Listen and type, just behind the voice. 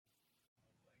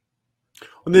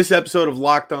On this episode of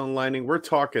Locked On Lightning, we're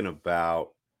talking about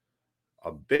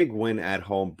a big win at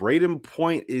home. Brayden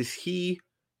Point, is he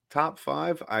top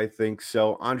five? I think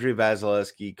so. Andrei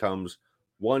Vasilevskiy comes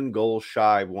one goal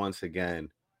shy once again,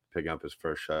 picking up his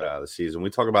first shutout of the season. We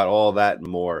talk about all that and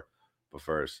more. But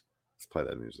first, let's play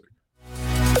that music.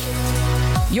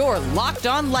 You're Locked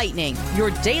On Lightning,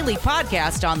 your daily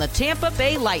podcast on the Tampa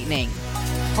Bay Lightning.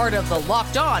 Part of the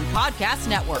Locked On Podcast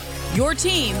Network, your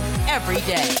team every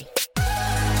day.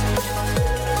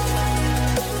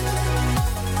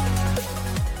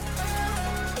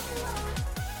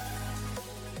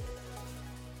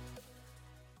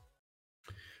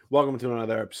 Welcome to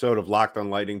another episode of Locked On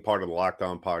Lightning, part of the Locked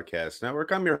On Podcast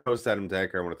Network. I'm your host, Adam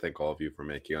Decker. I want to thank all of you for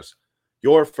making us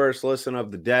your first listen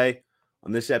of the day.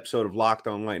 On this episode of Locked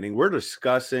On Lightning, we're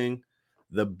discussing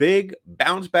the big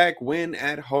bounce-back win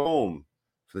at home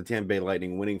for the Tampa Bay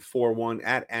Lightning, winning 4-1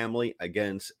 at Amalie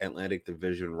against Atlantic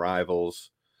Division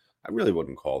rivals. I really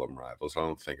wouldn't call them rivals. I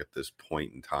don't think at this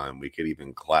point in time we could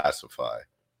even classify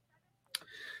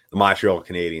the Montreal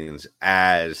Canadiens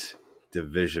as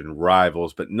division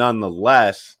rivals, but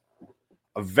nonetheless,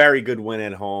 a very good win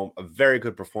at home, a very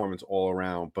good performance all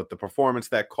around. But the performance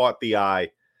that caught the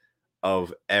eye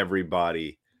of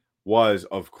everybody was,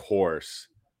 of course,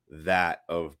 that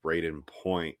of Brayden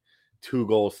Point. 2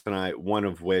 goals tonight, one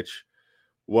of which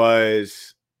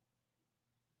was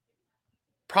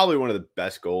probably one of the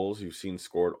best goals you've seen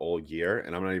scored all year.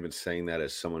 And I'm not even saying that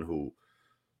as someone who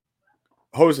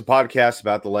hosts a podcast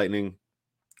about the Lightning,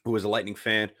 who is a Lightning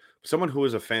fan, someone who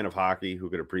is a fan of hockey, who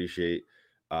could appreciate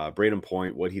Brayden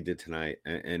Point, what he did tonight.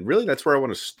 And really, that's where I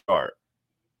want to start.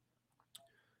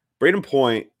 Brayden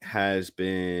Point has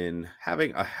been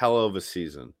having a hell of a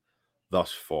season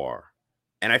thus far.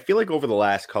 And I feel like over the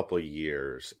last couple of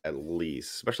years, at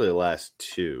least, especially the last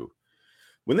 2,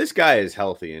 when this guy is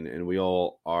healthy, and we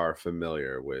all are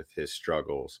familiar with his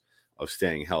struggles of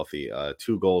staying healthy,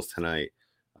 2 goals tonight,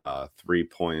 3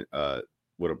 point,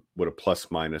 with a plus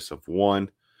minus of 1.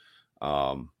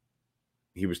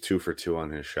 He was 2 for 2 on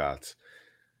his shots.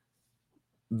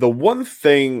 The one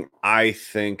thing I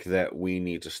think that we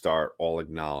need to start all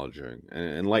acknowledging,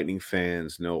 and Lightning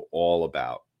fans know all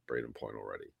about Brayden Point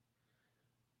already,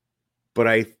 but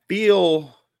I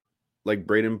feel like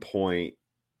Brayden Point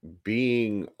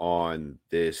being on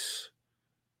this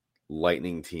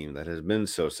Lightning team that has been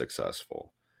so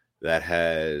successful, that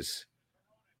has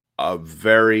a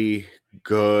very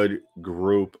good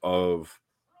group of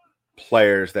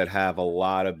players that have a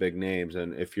lot of big names.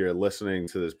 And if you're listening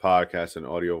to this podcast in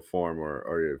audio form,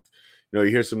 or you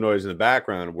hear some noise in the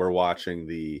background, we're watching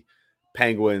the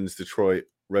Penguins Detroit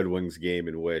Red Wings game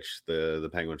in which the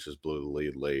Penguins just blew the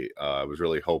lead late. I was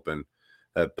really hoping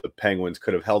that the Penguins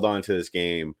could have held on to this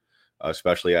game,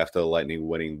 especially after the Lightning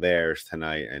winning theirs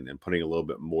tonight and putting a little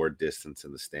bit more distance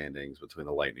in the standings between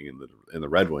the Lightning and the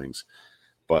Red Wings.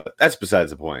 But that's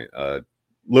besides the point.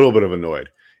 Little bit of annoyed.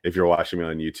 If you're watching me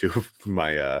on YouTube,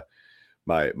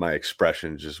 my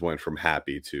expression just went from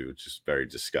happy to just very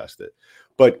disgusted.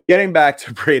 But getting back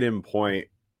to Brayden Point,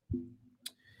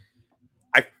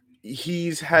 he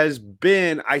has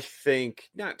been, I think,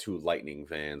 not to Lightning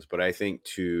fans, but I think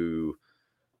to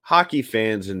hockey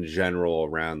fans in general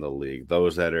around the league,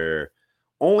 those that are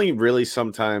only really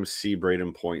sometimes see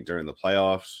Brayden Point during the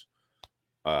playoffs,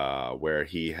 where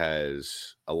he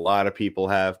has, a lot of people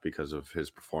have, because of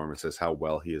his performances, how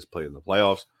well he has played in the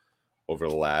playoffs over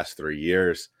the last 3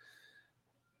 years.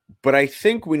 But I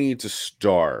think we need to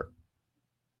start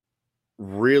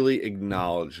really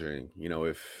acknowledging,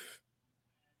 if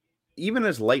even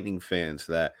as Lightning fans,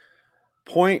 that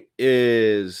Point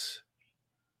is,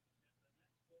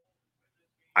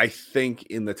 I think,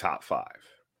 in the top 5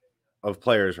 of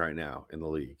players right now in the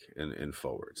league in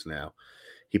forwards. Now,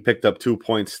 he picked up 2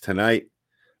 points tonight,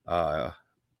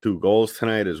 2 goals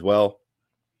tonight as well.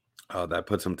 That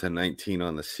puts him to 19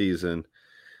 on the season.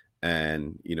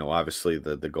 And, obviously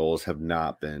the goals have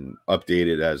not been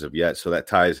updated as of yet. So that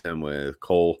ties him with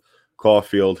Cole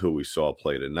Caulfield, who we saw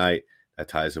play tonight. That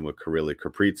ties him with Kirill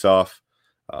Kaprizov,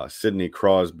 Sidney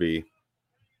Crosby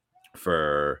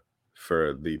for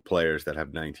the players that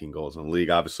have 19 goals in the league.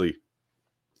 Obviously,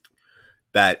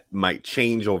 that might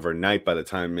change overnight by the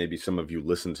time maybe some of you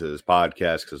listen to this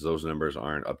podcast, because those numbers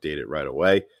aren't updated right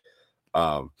away.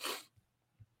 But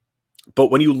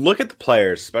when you look at the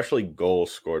players, especially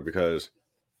goals scored, because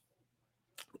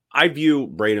I view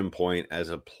Brayden Point as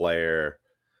a player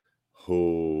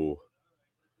who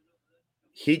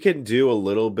he can do a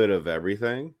little bit of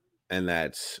everything, and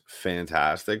that's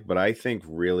fantastic. But I think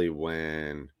really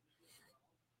when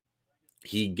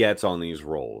he gets on these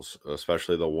roles,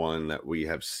 especially the one that we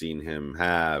have seen him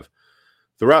have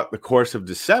throughout the course of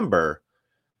December,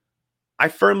 I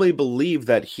firmly believe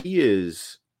that he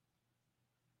is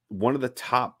one of the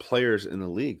top players in the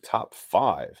league, top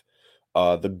 5.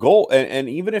 The goal, and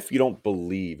even if you don't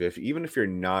believe, even if you're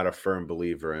not a firm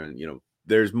believer in,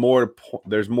 there's more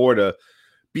to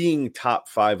being top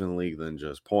 5 in the league than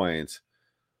just points.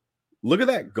 Look at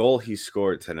that goal he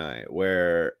scored tonight,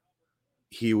 where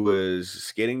he was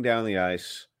skating down the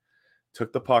ice,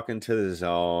 took the puck into the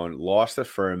zone, lost it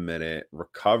for a minute,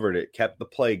 recovered it, kept the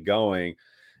play going,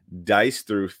 diced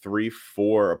through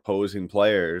 3-4 opposing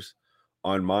players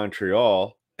on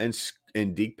Montreal, and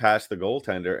deked past the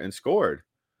goaltender and scored.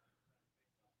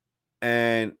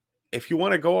 And if you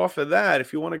want to go off of that,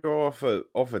 if you want to go off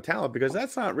of talent, because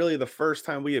that's not really the first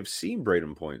time we have seen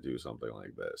Brayden Point do something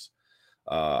like this.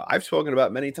 I've spoken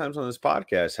about many times on this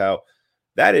podcast how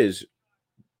that is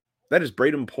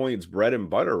Brayden Point's bread and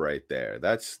butter right there.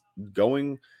 That's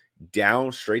going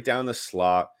down, straight down the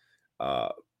slot,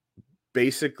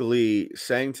 basically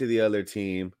saying to the other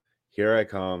team, here I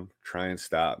come, try and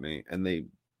stop me. And they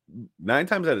 9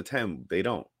 times out of 10, they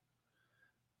don't.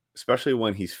 Especially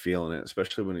when he's feeling it,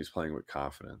 especially when he's playing with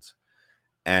confidence.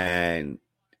 And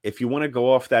if you want to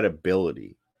go off that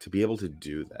ability to be able to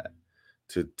do that,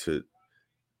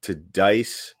 to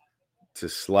dice, to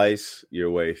slice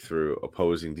your way through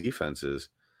opposing defenses,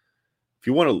 if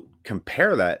you want to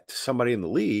compare that to somebody in the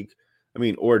league,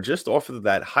 or just off of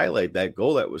that highlight, that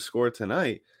goal that was scored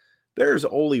tonight, there's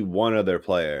only one other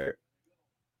player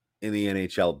in the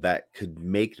NHL that could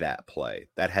make that play,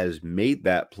 that has made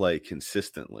that play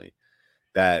consistently,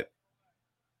 that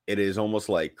it is almost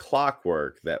like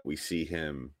clockwork that we see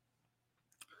him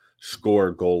score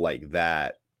a goal like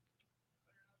that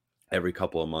every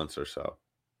couple of months or so.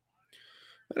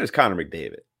 That is Connor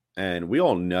McDavid. And we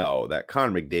all know that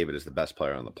Connor McDavid is the best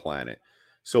player on the planet.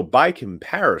 So by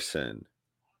comparison,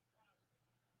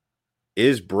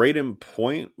 is Brayden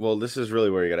Point, well, this is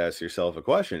really where you got to ask yourself a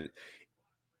question.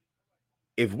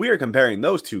 If we are comparing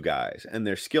those two guys and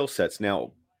their skill sets,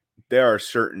 now there are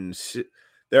certain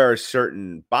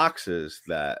boxes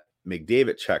that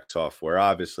McDavid checks off where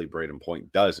obviously Brayden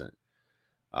Point doesn't.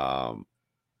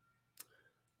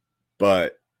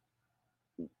 But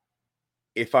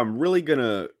if I'm really going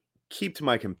to keep to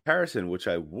my comparison, which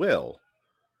I will,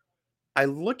 I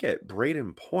look at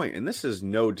Brayden Point, and this is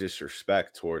no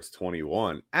disrespect towards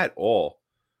 21 at all.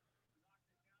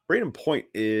 Brayden Point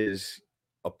is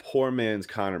a poor man's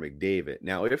Connor McDavid.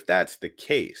 Now, if that's the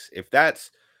case, if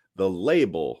that's the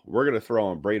label we're going to throw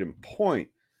on Brayden Point,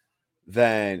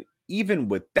 then even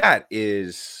with that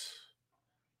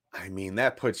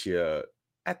that puts you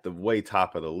at the way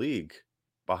top of the league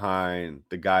behind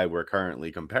the guy we're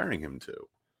currently comparing him to.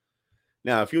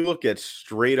 Now, if you look at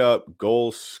straight up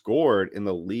goals scored in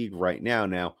the league right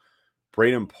now,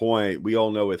 Brayden Point, we all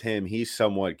know with him, he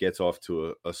somewhat gets off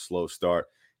to a slow start,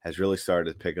 has really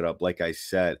started to pick it up. Like I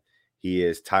said, he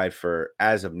is tied for,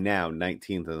 as of now, 19th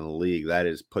in the league. That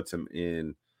puts him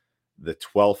in the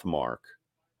 12th mark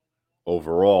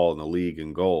overall in the league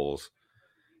in goals.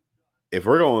 If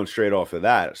we're going straight off of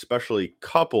that, especially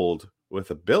coupled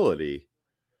with ability,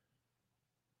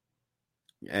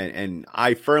 and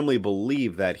I firmly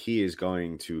believe that he is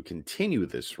going to continue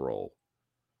this role.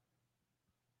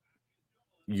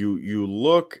 You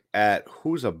look at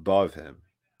who's above him.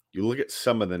 You look at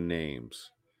some of the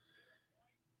names.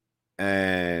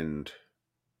 And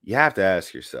you have to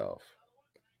ask yourself,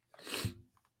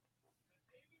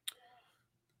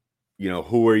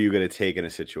 who are you going to take in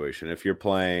a situation? If you're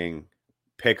playing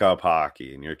pickup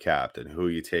hockey and you're captain, who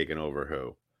are you taking over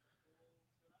who?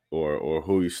 Or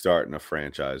who are you starting a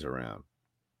franchise around?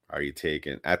 Are you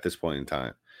taking, at this point in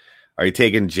time, are you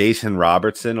taking Jason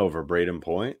Robertson over Brayden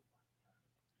Point?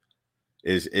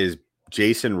 Is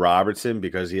Jason Robertson,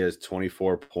 because he has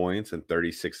 24 points in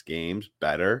 36 games,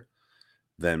 better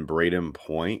than Brayden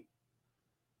Point?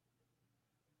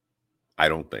 I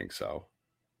don't think so.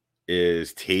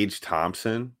 Is Tage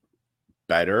Thompson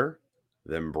better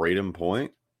than Brayden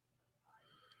Point?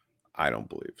 I don't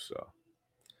believe so.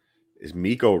 Is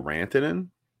Mikko Rantanen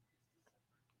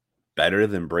better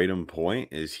than Brayden Point?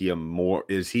 Is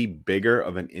he bigger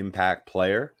of an impact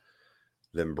player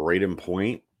than Brayden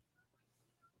Point?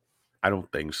 I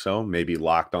don't think so. Maybe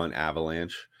Locked On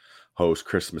Avalanche host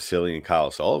Chris Masilli and Kyle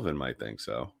Sullivan might think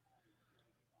so.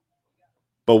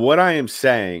 But what I am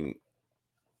saying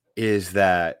is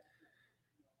that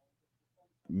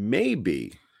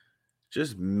maybe,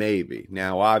 just maybe,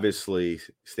 now obviously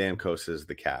Stamkos is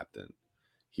the captain.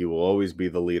 He will always be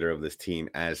the leader of this team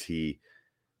as he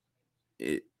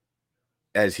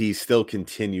still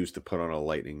continues to put on a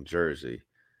Lightning jersey.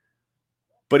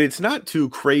 But it's not too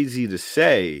crazy to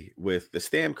say with the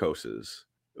Stamkoses,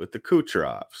 with the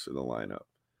Kucherovs in the lineup,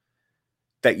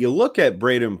 that you look at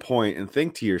Braden Point and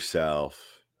think to yourself,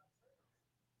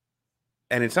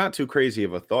 and it's not too crazy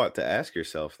of a thought to ask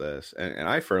yourself this, and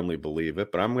I firmly believe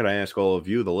it, but I'm going to ask all of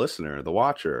you, the listener, the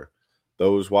watcher,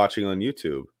 those watching on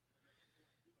YouTube,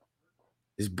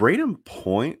 is Braden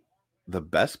Point the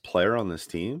best player on this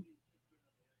team?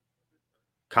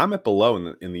 Comment below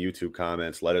in the YouTube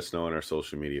comments. Let us know on our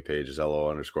social media pages,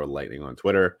 LO_lightning on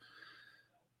Twitter.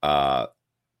 I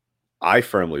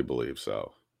firmly believe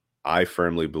so. I've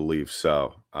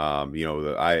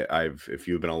if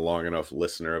you've been a long enough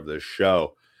listener of this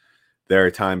show, there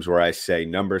are times where I say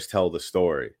numbers tell the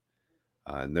story,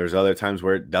 and there's other times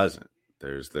where it doesn't.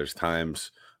 There's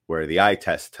times where the eye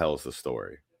test tells the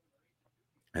story,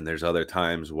 and there's other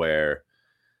times where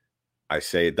I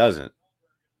say it doesn't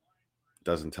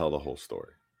tell the whole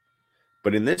story.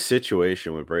 But in this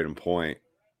situation with Braden Point,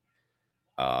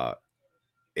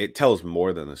 it tells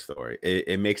more than the story.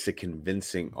 It makes a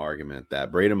convincing argument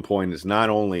that Braden Point is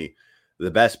not only the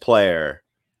best player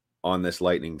on this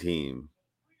Lightning team,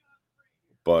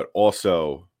 but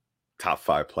also top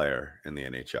 5 player in the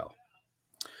NHL.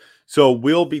 So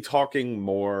we'll be talking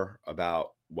more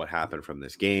about what happened from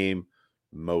this game,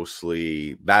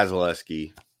 mostly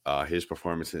Vasilevskiy, his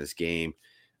performance in this game.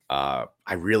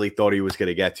 I really thought he was going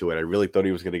to get to it. I really thought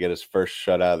he was going to get his first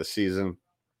shutout of the season.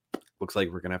 Looks like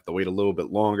we're going to have to wait a little bit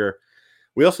longer.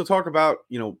 We also talk about,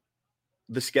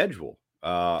 the schedule.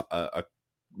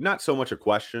 Not so much a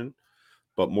question,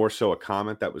 but more so a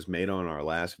comment that was made on our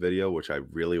last video, which I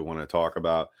really want to talk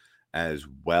about as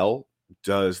well.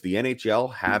 Does the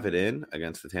NHL have it in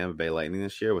against the Tampa Bay Lightning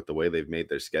this year with the way they've made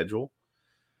their schedule?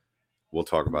 We'll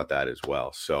talk about that as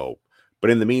well. But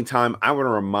in the meantime, I want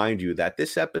to remind you that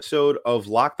this episode of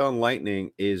Locked On Lightning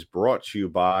is brought to you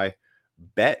by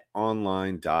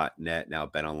BetOnline.net. Now,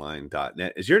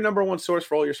 BetOnline.net is your number one source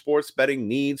for all your sports betting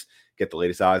needs. Get the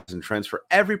latest odds and trends for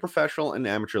every professional and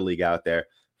amateur league out there,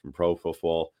 from pro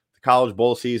football to college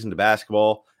bowl season to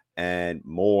basketball and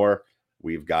more.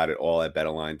 We've got it all at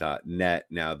BetOnline.net.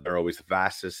 Now, they're always the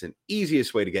fastest and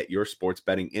easiest way to get your sports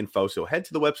betting info. So head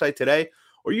to the website today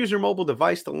or use your mobile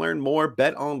device to learn more.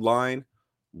 BetOnline,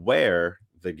 where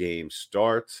the game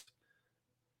starts.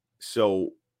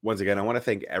 So once again, I want to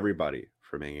thank everybody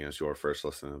for making us your first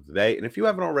listen of the day. And if you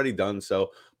haven't already done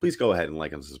so, please go ahead and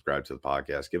like and subscribe to the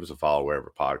podcast. Give us a follow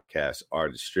wherever podcasts are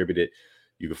distributed.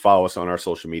 You can follow us on our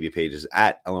social media pages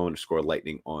at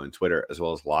LO_lightning on Twitter, as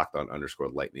well as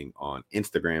LockedOn_lightning on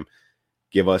Instagram.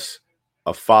 Give us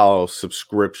a follow,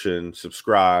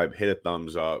 subscribe, hit a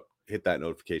thumbs up, hit that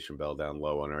notification bell down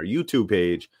low on our YouTube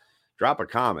page. Drop a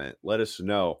comment. Let us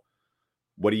know,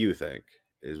 what do you think?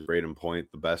 Is Braden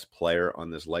Point the best player on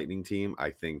this Lightning team?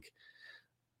 I think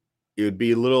it would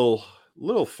be a little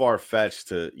far-fetched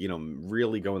to,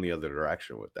 really go in the other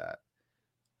direction with that.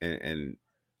 And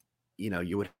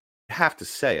you would have to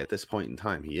say at this point in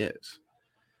time he is.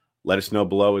 Let us know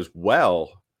below as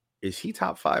well. Is he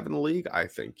top 5 in the league? I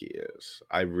think he is.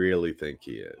 I really think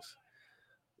he is.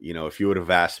 If you would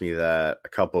have asked me that a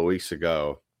couple of weeks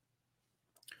ago,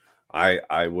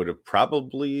 I would have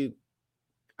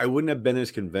I wouldn't have been as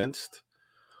convinced,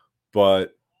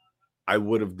 but I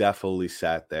would have definitely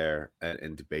sat there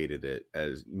and debated it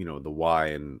as, the why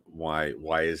and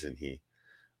why isn't he?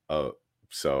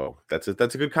 So that's a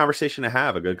good conversation to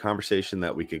have, a good conversation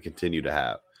that we can continue to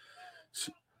have.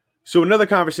 So another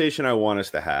conversation I want us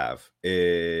to have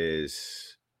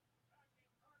is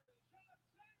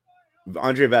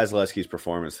Andrei Vasilevskiy's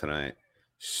performance tonight.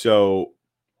 So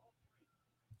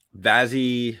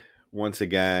Vazzy once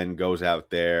again goes out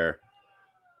there,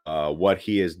 what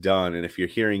he has done. And if you're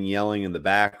hearing yelling in the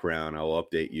background, I'll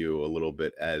update you a little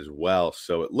bit as well.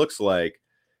 So it looks like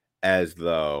as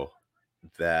though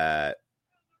that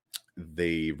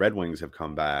the Red Wings have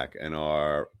come back and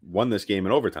won this game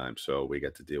in overtime. So we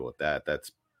get to deal with that.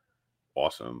 That's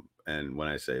awesome. And when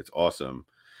I say it's awesome,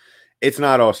 it's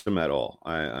not awesome at all.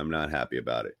 I'm not happy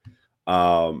about it.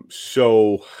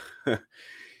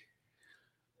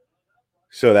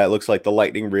 So that looks like the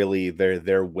Lightning really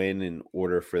their win, in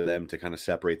order for them to kind of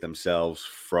separate themselves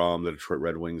from the Detroit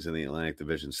Red Wings in the Atlantic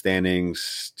Division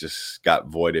standings, just got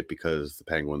voided because the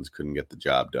Penguins couldn't get the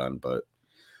job done. But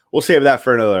we'll save that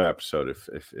for another episode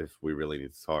if we really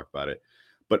need to talk about it.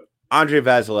 But Andrei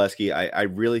Vasilevskiy, I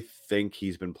really think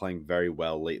he's been playing very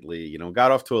well lately.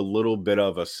 Got off to a little bit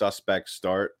of a suspect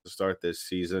start to start this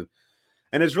season,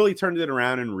 and has really turned it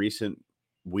around in recent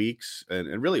weeks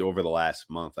and really over the last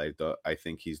month. I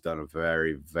think he's done a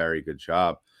very, very good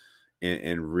job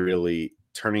in really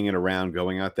turning it around,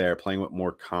 going out there, playing with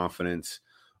more confidence,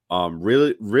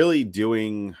 Really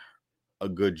doing a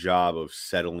good job of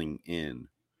settling in,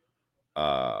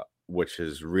 which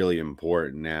is really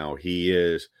important now. He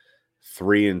is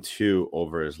 3-2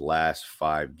 over his last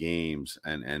 5 games,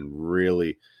 and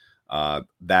really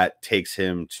that takes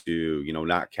him to,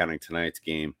 not counting tonight's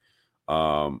game,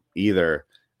 either.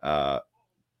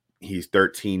 He's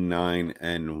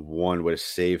 13-9-1 with a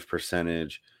save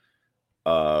percentage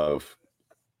of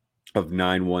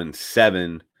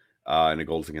 917, and a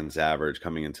goals against average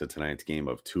coming into tonight's game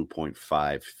of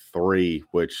 2.53,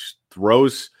 which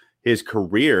throws his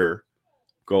career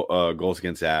goals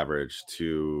against average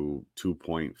to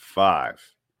 2.5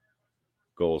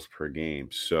 goals per game.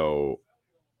 So,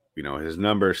 his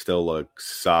numbers still look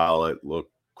solid,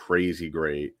 look crazy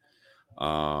great.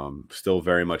 Still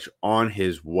very much on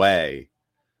his way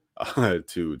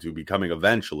to becoming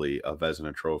eventually a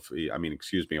Vezina Trophy. A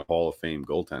Hall of Fame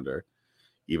goaltender,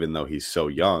 even though he's so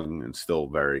young and still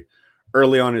very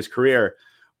early on in his career.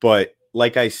 But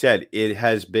like I said, it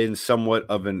has been somewhat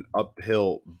of an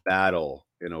uphill battle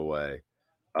in a way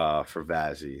for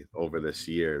Vazzy over this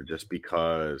year, just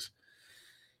because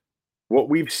what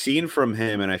we've seen from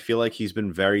him, and I feel like he's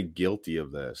been very guilty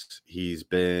of this, he's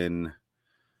been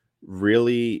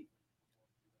really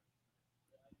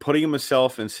putting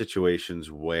himself in situations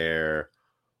where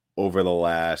over the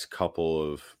last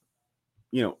couple of,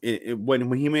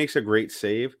 when he makes a great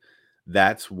save,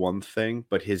 that's one thing.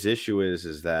 But his issue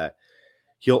is that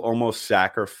he'll almost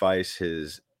sacrifice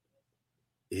his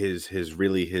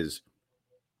really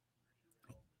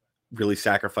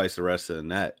sacrifice the rest of the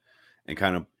net and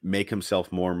kind of make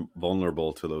himself more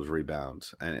vulnerable to those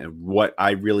rebounds. And what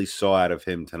I really saw out of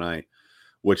him tonight,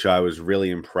 which I was really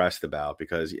impressed about,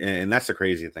 because, and that's the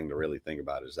crazy thing to really think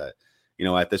about, is that,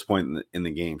 at this point in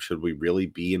the game, should we really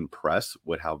be impressed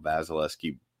with how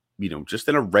Vasilevskiy, just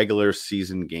in a regular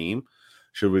season game,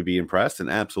 should we be impressed? And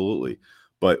absolutely.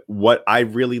 But what I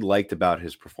really liked about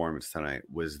his performance tonight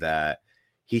was that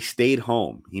he stayed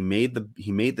home. He made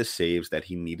the saves that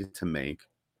he needed to make.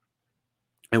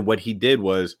 And what he did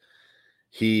was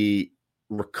he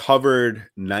recovered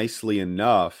nicely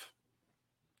enough,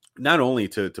 not only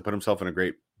to put himself in a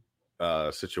great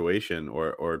situation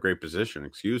or a great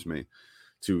position,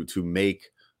 to make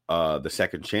the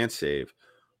second chance save,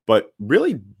 but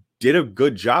really did a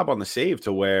good job on the save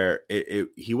to where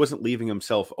he wasn't leaving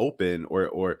himself open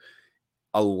or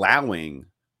allowing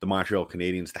the Montreal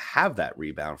Canadiens to have that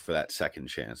rebound for that second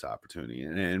chance opportunity.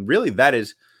 And really that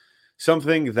is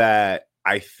something that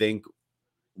I think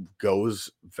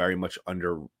goes very much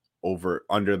under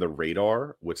the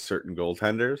radar with certain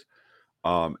goaltenders.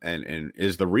 And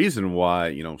is the reason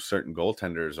why, certain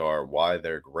goaltenders are why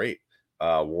they're great.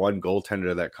 One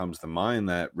goaltender that comes to mind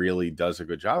that really does a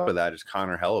good job of that is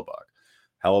Connor Hellebuyck.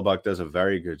 Hellebuyck does a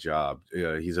very good job.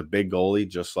 He's a big goalie,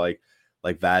 just like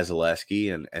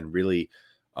Vasilevskiy, and really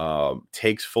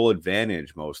takes full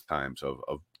advantage most times of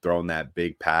throwing that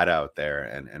big pad out there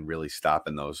and really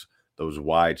stopping those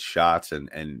wide shots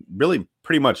and really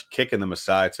pretty much kicking them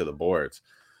aside to the boards.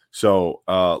 So,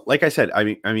 like I said,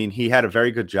 I mean, he had a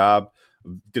very good job,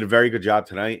 did a very good job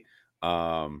tonight.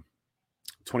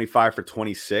 25 for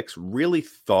 26. Really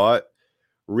thought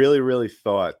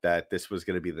that this was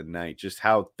going to be the night, just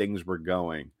how things were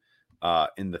going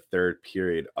in the third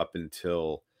period up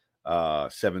until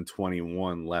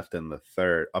 7:21 left in the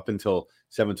third, up until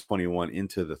 7:21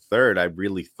 into the third. I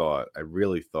really thought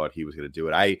he was going to do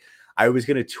it. I was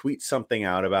going to tweet something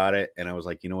out about it, and I was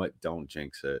like, you know what? Don't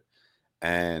jinx it.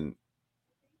 And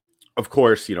of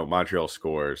course, Montreal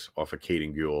scores off a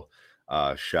Caden Guhle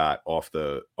shot off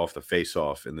the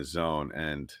face-off in the zone.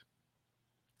 And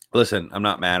listen, I'm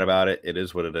not mad about it. It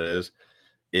is what it is.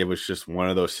 It was just one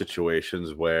of those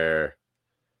situations where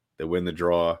they win the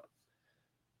draw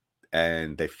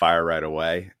and they fire right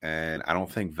away. And I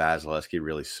don't think Vasilevskiy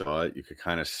really saw it. You could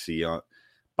kind of see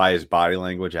by his body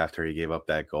language after he gave up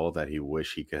that goal that he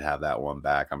wished he could have that one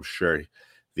back. I'm sure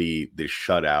the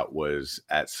shutout was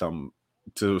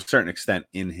to a certain extent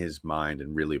in his mind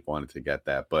and really wanted to get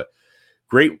that. But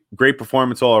great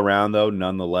performance all around, though.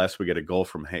 Nonetheless, we get a goal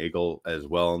from Hagel as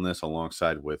well in this,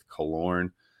 alongside with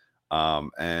Killorn.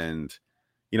 And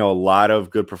a lot of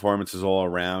good performances all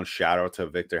around. Shout out to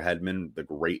Victor Hedman, the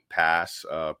great pass.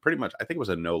 Pretty much, I think it was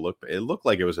a no-look. It looked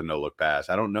like it was a no-look pass.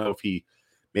 I don't know if he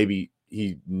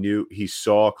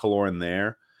saw Killorn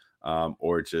there,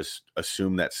 or just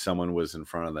assumed that someone was in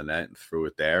front of the net and threw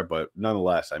it there. But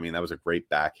nonetheless, I mean, that was a great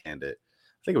backhanded.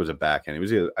 I think it was a backhand.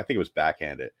 I think it was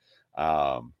backhanded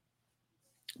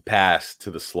pass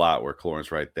to the slot where Killorn's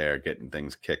right there getting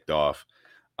things kicked off.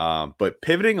 But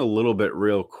pivoting a little bit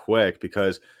real quick,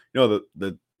 because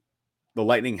the the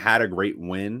Lightning had a great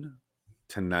win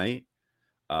tonight,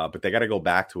 but they got to go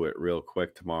back to it real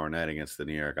quick tomorrow night against the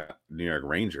New York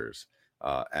Rangers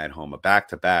at home, a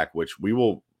back-to-back, which we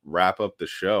will wrap up the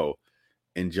show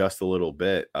in just a little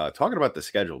bit, talking about the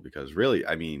schedule, because really,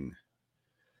 I mean,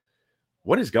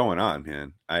 what is going on,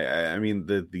 man? I mean,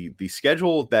 the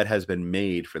schedule that has been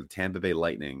made for the Tampa Bay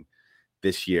Lightning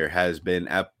this year has been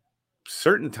at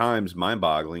certain times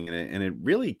mind-boggling, and it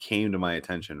really came to my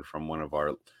attention from one of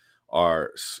our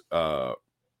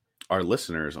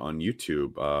listeners on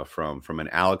YouTube, from an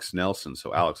Alex Nelson.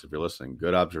 So, Alex, if you're listening,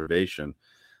 good observation.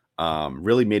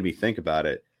 Really made me think about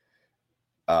it.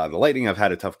 The Lightning have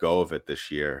had a tough go of it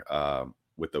this year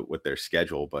with their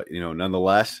schedule, but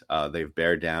nonetheless, they've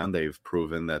bared down. They've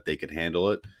proven that they could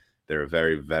handle it. They're a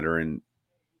very veteran,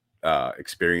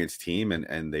 experienced team,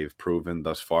 and they've proven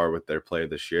thus far with their play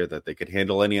this year that they could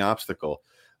handle any obstacle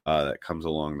that comes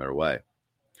along their way.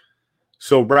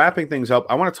 So, wrapping things up,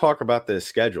 I want to talk about this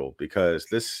schedule, because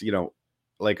this,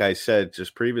 like I said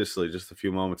just previously, just a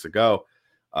few moments ago,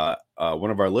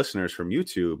 one of our listeners from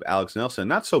YouTube, Alex Nelson,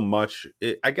 not so much.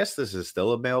 I guess this is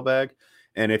still a mailbag.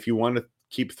 And if you want to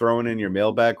keep throwing in your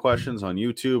mailbag questions on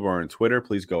YouTube or on Twitter,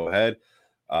 please go ahead.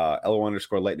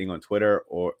 LO_Lightning on Twitter,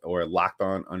 or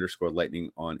LockedOn_Lightning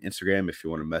on Instagram if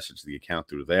you want to message the account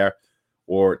through there,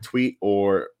 or tweet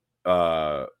or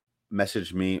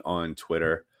message me on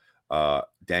Twitter,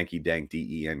 Danky Dank,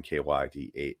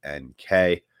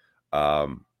 DENKYDANK.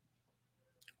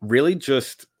 Really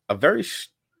just a very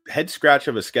head scratch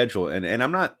of a schedule. And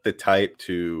I'm not the type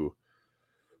to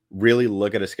really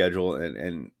look at a schedule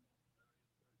and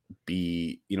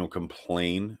be,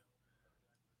 complain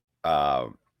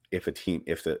if a team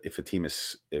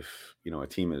is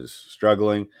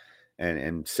struggling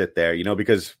and sit there,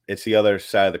 because it's the other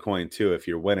side of the coin too. If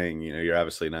you're winning, you're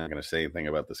obviously not going to say anything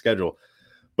about the schedule.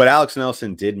 But Alex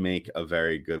Nelson did make a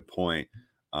very good point,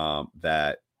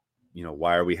 that,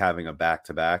 why are we having a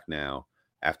back-to-back now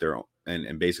after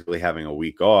and basically having a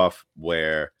week off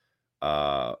where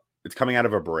it's coming out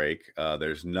of a break.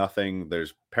 There's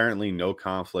apparently no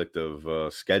conflict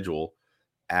of schedule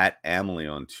at Amalie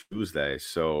on Tuesday.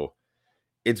 So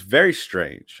it's very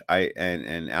strange.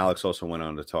 And Alex also went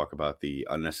on to talk about the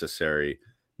unnecessary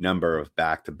number of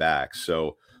back-to-backs.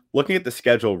 So looking at the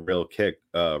schedule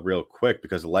real quick,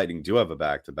 because the Lightning do have a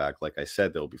back-to-back. Like I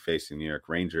said, they'll be facing New York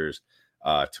Rangers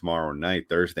tomorrow night,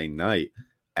 Thursday night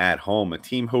at home, a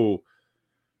team who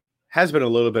has been a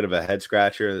little bit of a head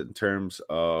scratcher in terms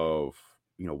of,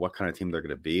 what kind of team they're going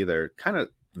to be. They're kind of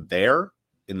there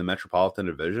in the Metropolitan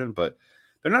Division, but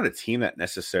they're not a team that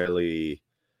necessarily,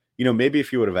 maybe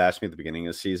if you would have asked me at the beginning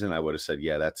of the season, I would have said,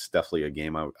 yeah, that's definitely a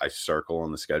game I circle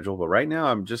on the schedule. But right now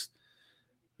I'm just,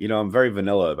 I'm very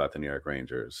vanilla about the New York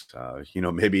Rangers.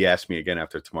 Maybe ask me again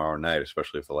after tomorrow night,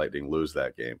 especially if the Lightning lose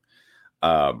that game.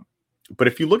 But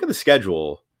if you look at the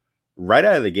schedule right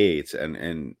out of the gates,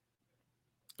 and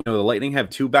the Lightning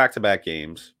have 2 back-to-back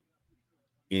games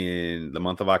in the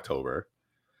month of October,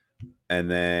 and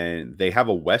then they have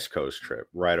a West Coast trip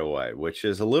right away, which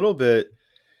is a little bit.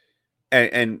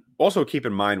 And also keep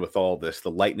in mind with all this,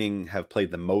 the Lightning have played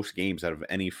the most games out of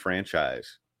any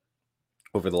franchise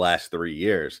over the last 3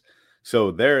 years,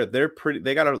 so they're pretty.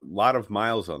 They got a lot of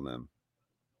miles on them,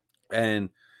 and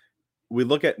we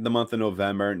look at the month of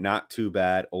November, not too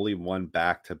bad. Only 1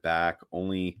 back-to-back,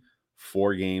 only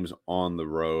 4 games on the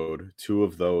road, 3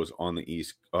 of those, on the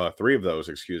East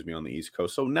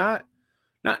Coast. So not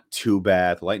too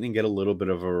bad. The Lightning get a little bit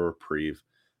of a reprieve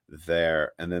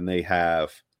there. And then they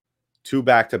have 2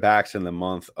 back-to-backs in the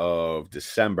month of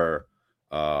December.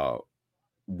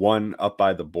 One up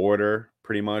by the border,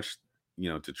 pretty much,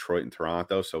 Detroit and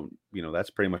Toronto. So,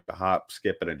 that's pretty much a hop,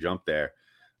 skip, and a jump there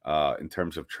in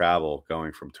terms of travel,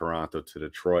 going from Toronto to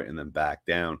Detroit and then back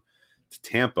down to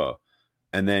Tampa.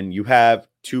 And then you have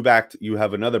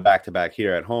another back-to-back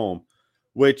here at home,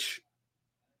 which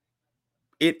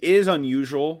it is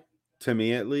unusual to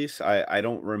me, at least. I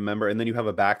don't remember. And then you have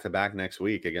a back-to-back next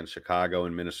week against Chicago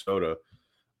and Minnesota.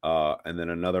 And then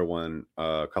another one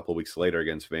a couple of weeks later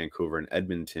against Vancouver and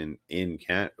Edmonton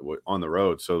on the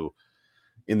road. So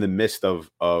in the midst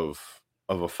of a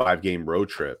 5-game road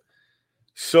trip.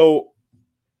 So,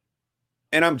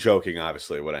 and I'm joking,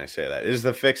 obviously, when I say that. Is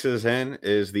the fixes in?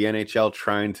 Is the NHL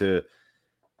trying to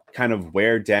kind of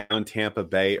wear down Tampa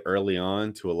Bay early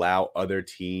on to allow other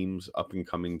teams,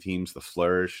 up-and-coming teams, to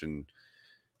flourish, and,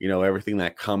 everything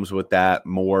that comes with that,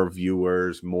 more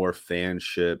viewers, more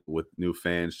fanship, with new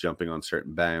fans jumping on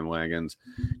certain bandwagons?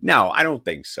 No, I don't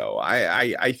think so.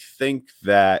 I think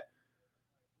that,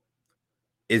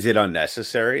 is it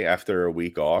unnecessary after a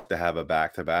week off to have a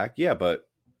back-to-back? Yeah, but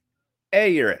A,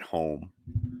 you're at home,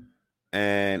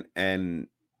 and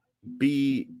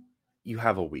B, you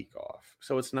have a week off,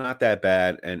 so it's not that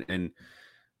bad. And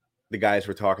the guys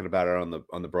were talking about it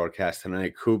on the broadcast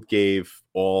tonight. Coop gave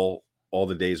all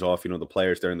the days off. The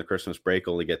players during the Christmas break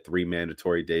only get 3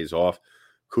 mandatory days off.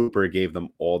 Cooper gave them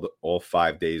all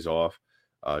 5 days off,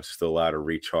 just to allow to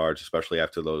recharge, especially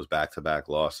after those back-to-back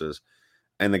losses.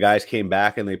 And the guys came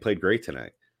back and they played great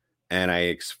tonight. And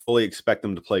I fully expect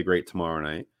them to play great tomorrow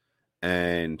night.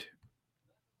 And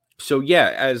so,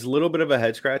 yeah, as little bit of a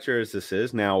head scratcher as this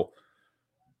is now,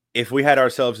 if we had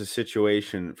ourselves a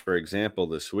situation, for example,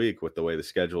 this week with the way the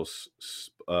schedule's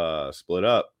split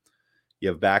up, you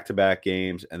have back-to-back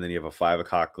games, and then you have a 5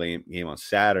 o'clock game on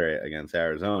Saturday against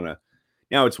Arizona.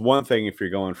 Now, it's one thing if you're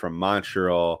going from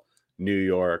Montreal, New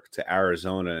York to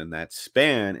Arizona in that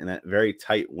span, in that very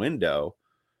tight window,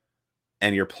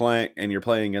 and you're playing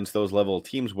against those level of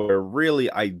teams where really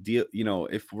ideal,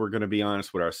 if we're going to be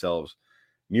honest with ourselves,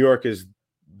 New York is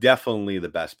definitely the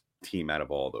best team out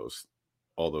of all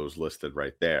those listed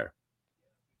right there.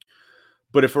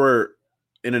 But if we're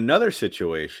in another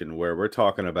situation where we're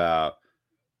talking about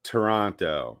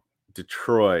Toronto,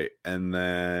 Detroit, and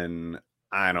then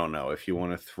I don't know if you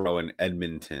want to throw in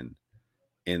Edmonton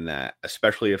in that,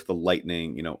 especially if the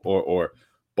Lightning, or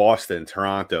Boston,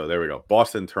 Toronto, there we go.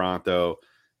 Boston, Toronto,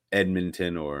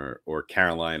 Edmonton, or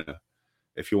Carolina.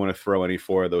 If you want to throw any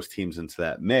 4 of those teams into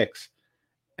that mix,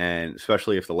 and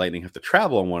especially if the Lightning have to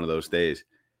travel on one of those days,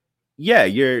 yeah,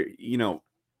 you're,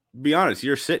 be honest,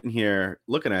 you're sitting here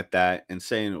looking at that and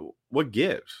saying, what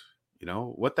gives?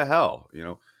 What the hell?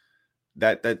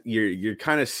 That you're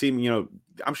kind of seeing,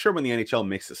 I'm sure when the NHL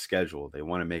makes the schedule, they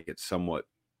want to make it somewhat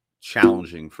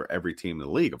challenging for every team in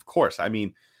the league. Of course, I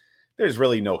mean, there's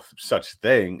really no such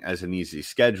thing as an easy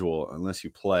schedule unless you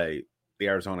play the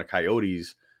Arizona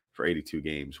Coyotes for 82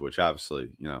 games, which obviously,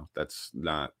 that's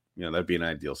not, that'd be an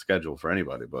ideal schedule for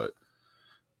anybody. But,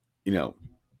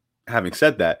 having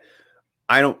said that,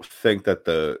 I don't think that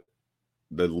the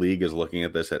league is looking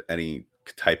at this at any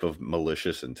type of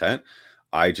malicious intent.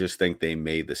 I just think they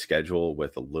made the schedule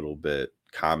with a little bit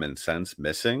common sense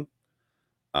missing.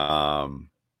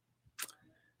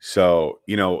 So,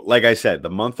 like I said, the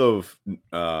month of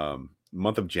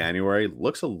January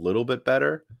looks a little bit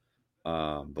better.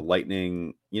 The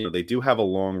Lightning, they do have a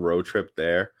long road trip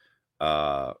there. They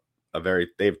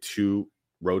have 2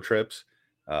 road trips,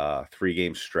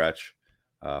 3-game stretch,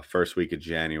 first week of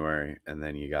January, and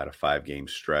then you got a 5-game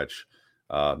stretch,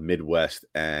 Midwest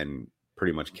and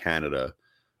pretty much Canada.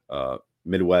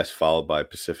 Midwest followed by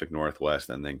Pacific Northwest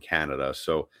and then Canada.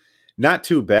 So not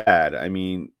too bad. I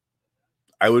mean,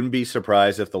 I wouldn't be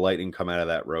surprised if the Lightning come out of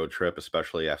that road trip,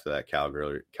 especially after that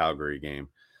Calgary game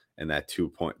and that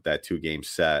 2-game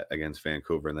set against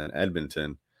Vancouver and then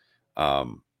Edmonton,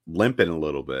 limping a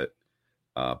little bit.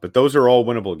 But those are all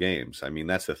winnable games. I mean,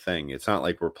 that's the thing. It's not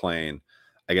like we're playing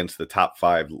against the top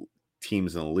 5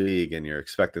 teams in the league and you're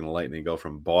expecting the Lightning to go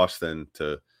from Boston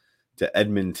to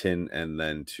Edmonton and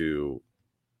then to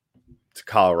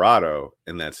Colorado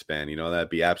in that span. That'd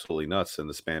be absolutely nuts in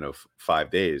the span of 5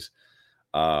 days.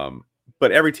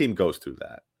 But every team goes through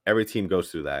that.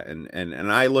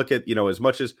 And I look at, as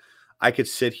much as I could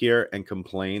sit here and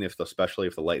complain especially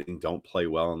if the Lightning don't play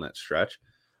well in that stretch,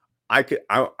 I'm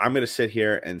going to sit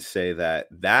here and say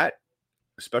that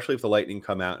especially if the Lightning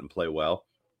come out and play well,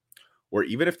 or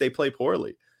even if they play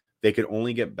poorly, they can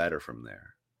only get better from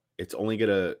there. It's only going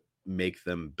to make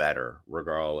them better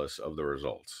regardless of the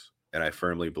results. And I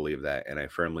firmly believe that. And I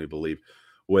firmly believe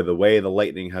with the way the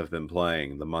Lightning have been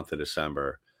playing the month of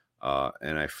December,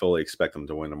 and I fully expect them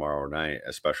to win tomorrow night,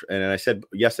 especially. And I said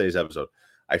yesterday's episode,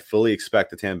 I fully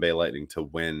expect the Tampa Bay Lightning to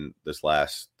win this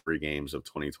last 3 games of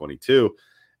 2022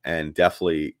 and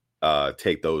definitely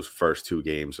take those first 2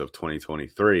 games of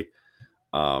 2023.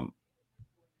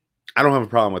 I don't have a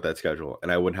problem with that schedule,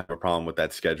 and I wouldn't have a problem with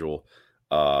that schedule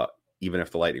even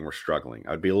if the Lightning were struggling.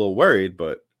 I'd be a little worried,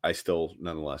 but I still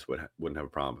nonetheless wouldn't have a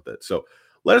problem with it. So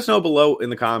let us know below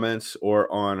in the comments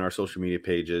or on our social media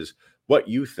pages what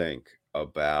you think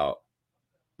about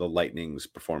the Lightning's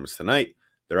performance tonight,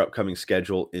 their upcoming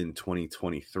schedule in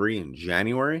 2023 in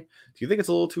January. Do you think it's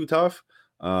a little too tough?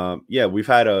 Yeah, we've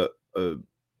had a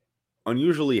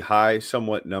unusually high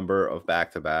somewhat number of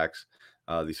back-to-backs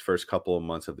these first couple of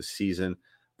months of the season,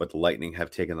 but the Lightning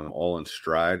have taken them all in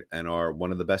stride and are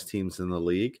one of the best teams in the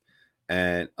league.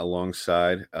 And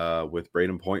alongside with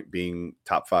Braden Point being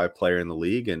top 5 player in the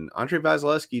league, and Andrei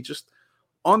Vasilevsky just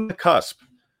on the cusp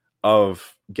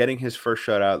of getting his first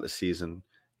shutout of the season.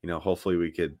 Hopefully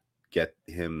we could get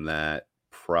him that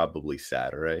probably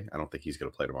Saturday. I don't think he's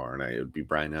going to play tomorrow night. It would be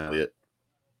Brian Elliott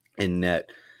in net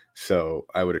So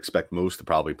I would expect Moose to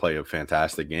probably play a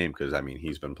fantastic game because, I mean,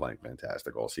 he's been playing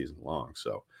fantastic all season long.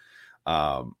 So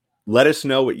let us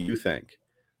know what you think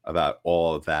about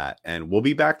all of that. And we'll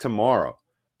be back tomorrow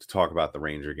to talk about the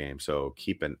Ranger game. So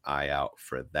keep an eye out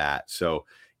for that. So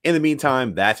in the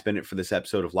meantime, that's been it for this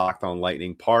episode of Locked On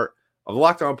Lightning, part of the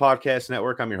Locked On Podcast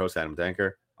Network. I'm your host, Adam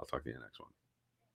Danker. I'll talk to you in the next one.